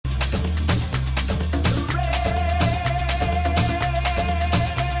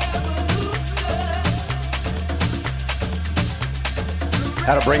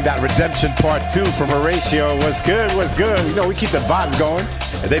How to bring that redemption part 2 from Horatio. Was good. You know, we keep the vibes going.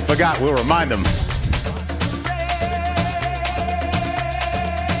 If they forgot, we'll remind them.